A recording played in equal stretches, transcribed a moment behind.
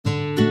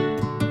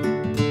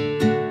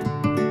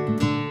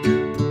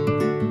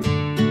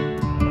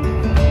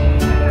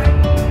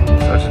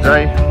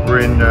today we're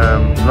in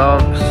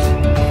Largs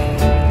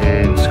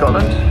in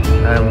Scotland,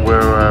 and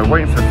we're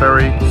waiting for the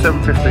ferry,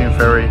 7:15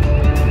 ferry,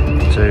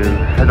 to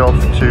head off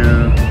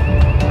to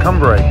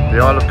Cumbrae, the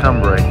Isle of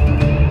Cumbrae.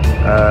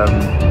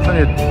 It's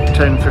only a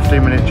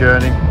 10-15 minute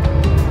journey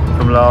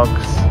from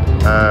Largs.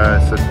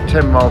 It's a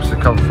 10-mile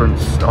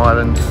circumference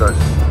island, so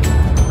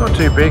it's not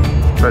too big,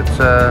 but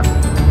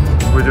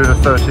we're doing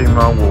a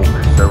 13-mile walk,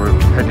 so we're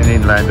heading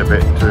inland a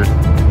bit to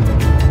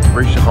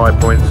reach the high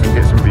points and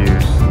get some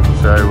views.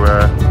 So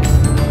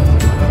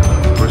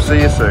we'll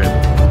see you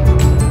soon.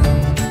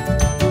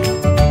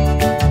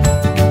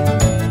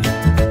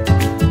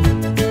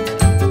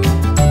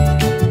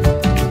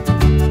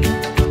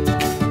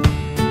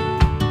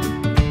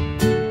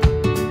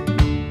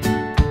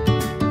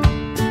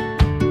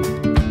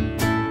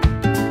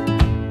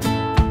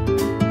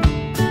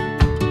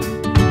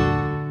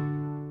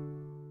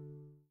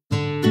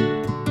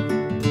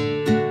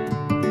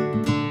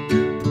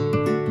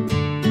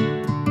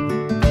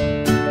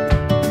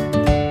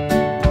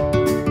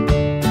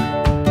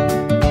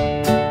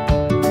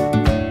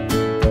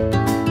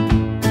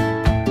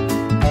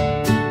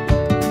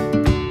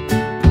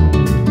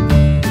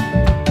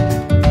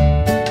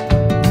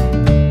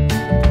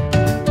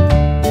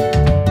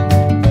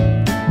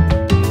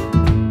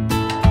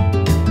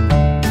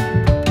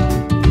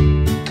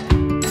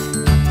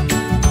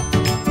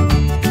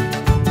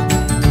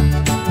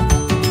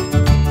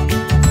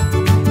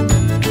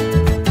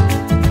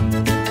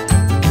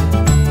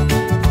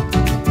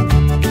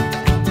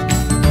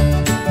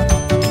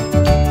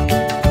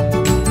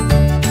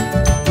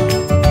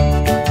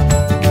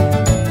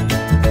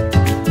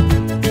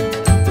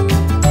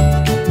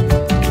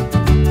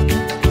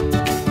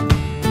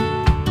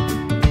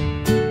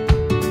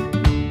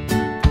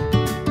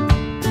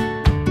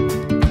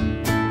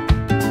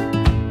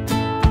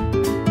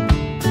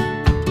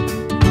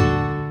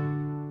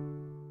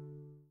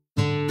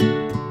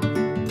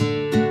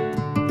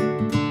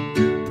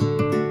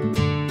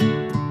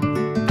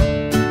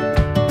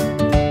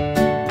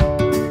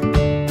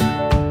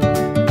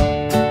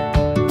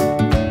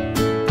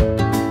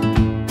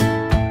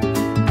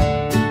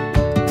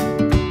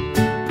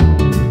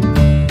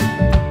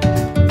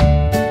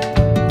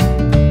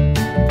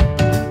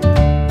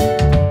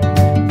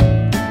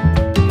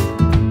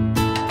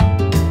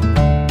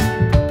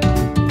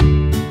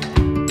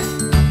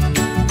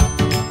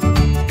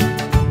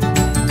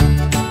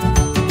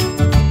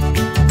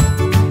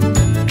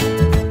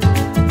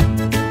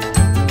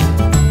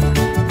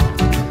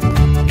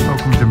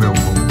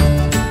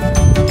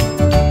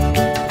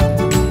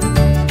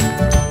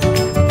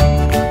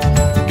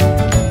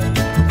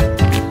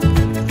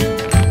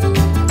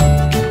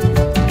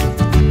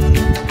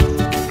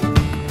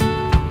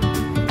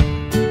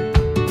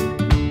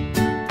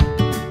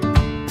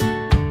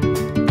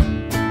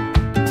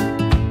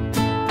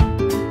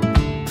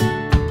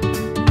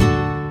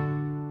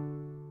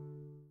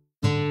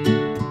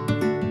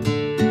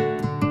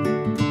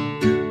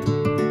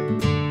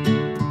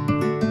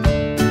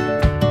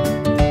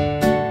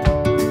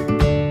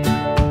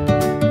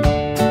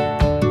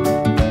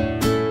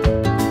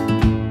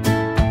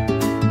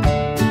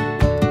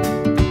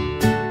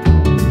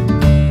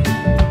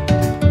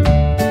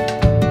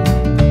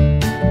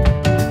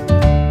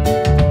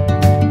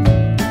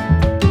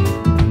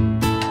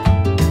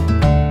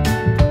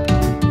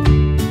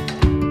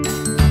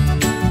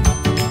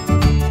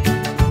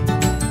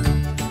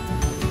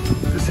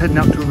 Heading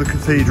up to the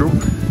cathedral.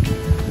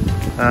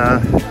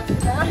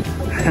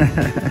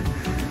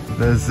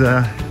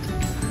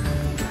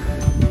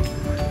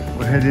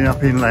 We're heading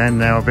up inland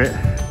now a bit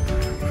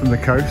from the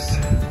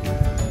coast.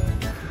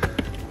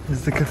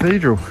 There's the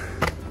cathedral.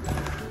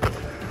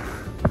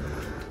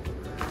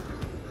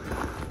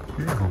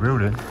 Beautiful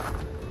building.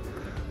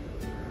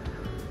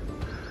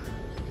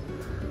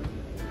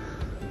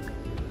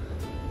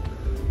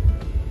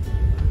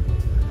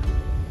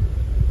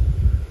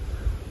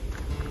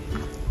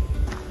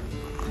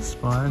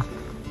 Spires.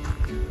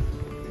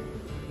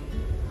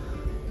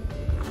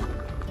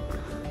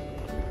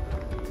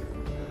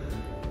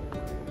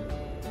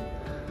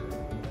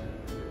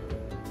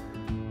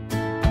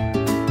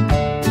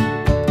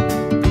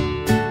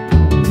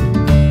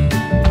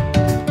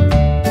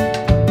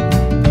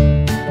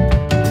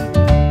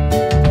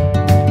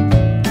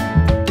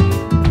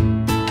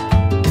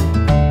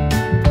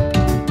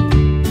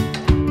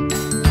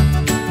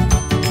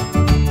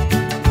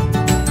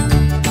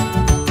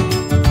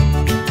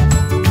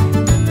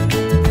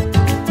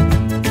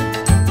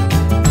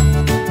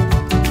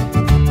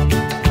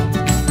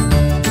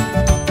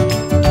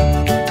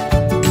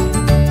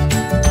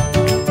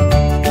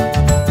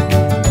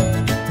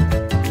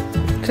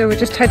 So we're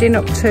just heading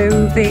up to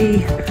the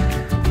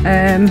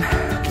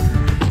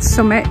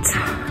summit,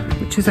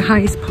 which is the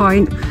highest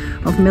point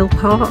of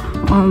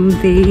Millport on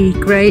the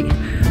Great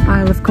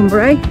Isle of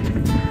Cumbrae.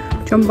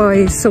 John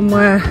Boy is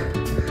somewhere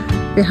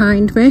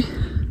behind me,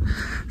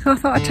 so I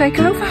thought I'd take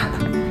over.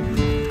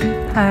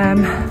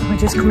 We're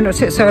just coming up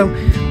to it, so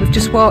we've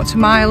just walked a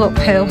mile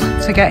uphill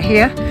to get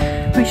here.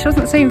 which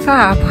doesn't seem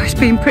far, but it's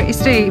been pretty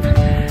steep.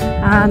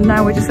 And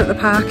now we're just at the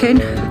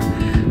parking,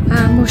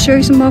 and we'll show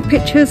you some more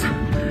pictures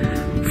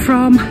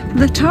from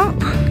the top.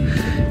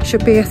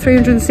 Should be a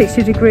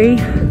 360 degree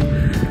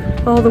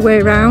all the way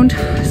around,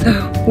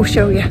 so we'll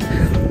show you.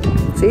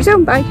 See you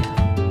soon, bye.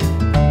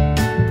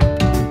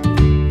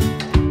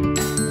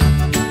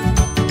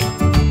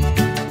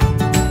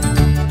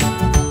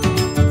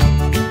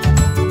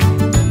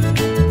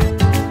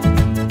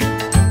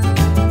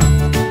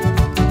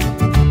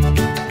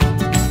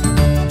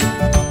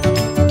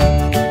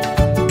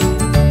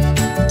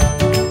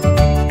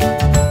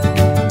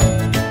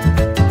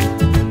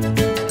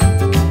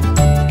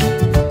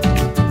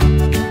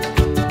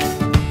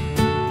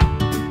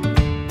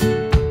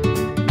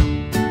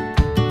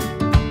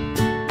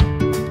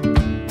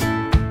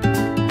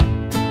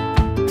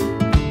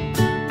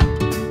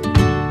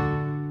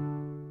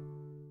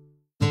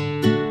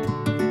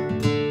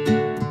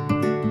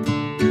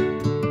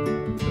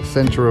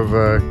 Centre of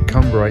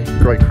Cumbrae,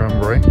 Great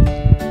Cumbrae.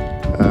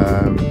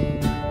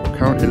 We're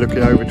currently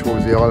looking over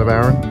towards the Isle of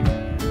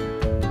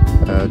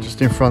Arran.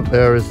 Just in front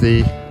there is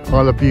the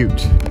Isle of Bute,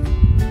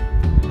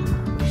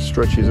 which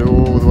stretches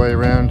all the way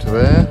around to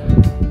there.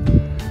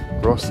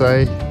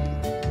 Rossay.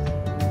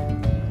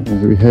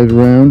 As we head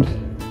round,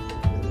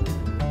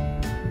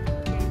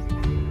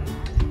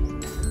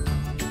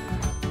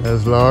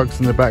 there's Largs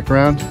in the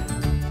background.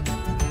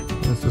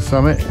 There's the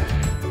summit.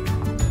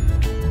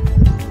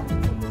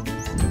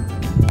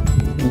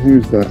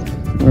 Who's that?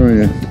 Oh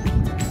yes,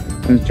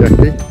 there's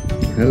Jackie.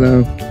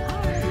 Hello.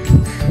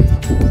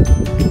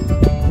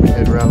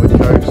 Head round the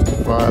coast,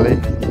 Filey.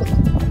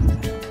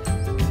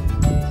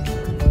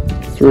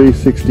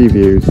 360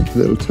 views.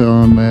 Little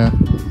tarn there.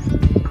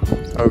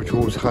 Over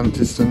towards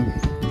Hunterston,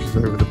 which is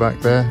over the back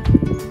there.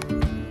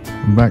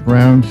 And back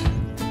round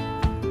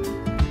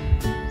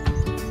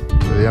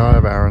to the Isle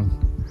of Arran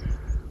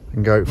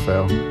and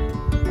Goatfell.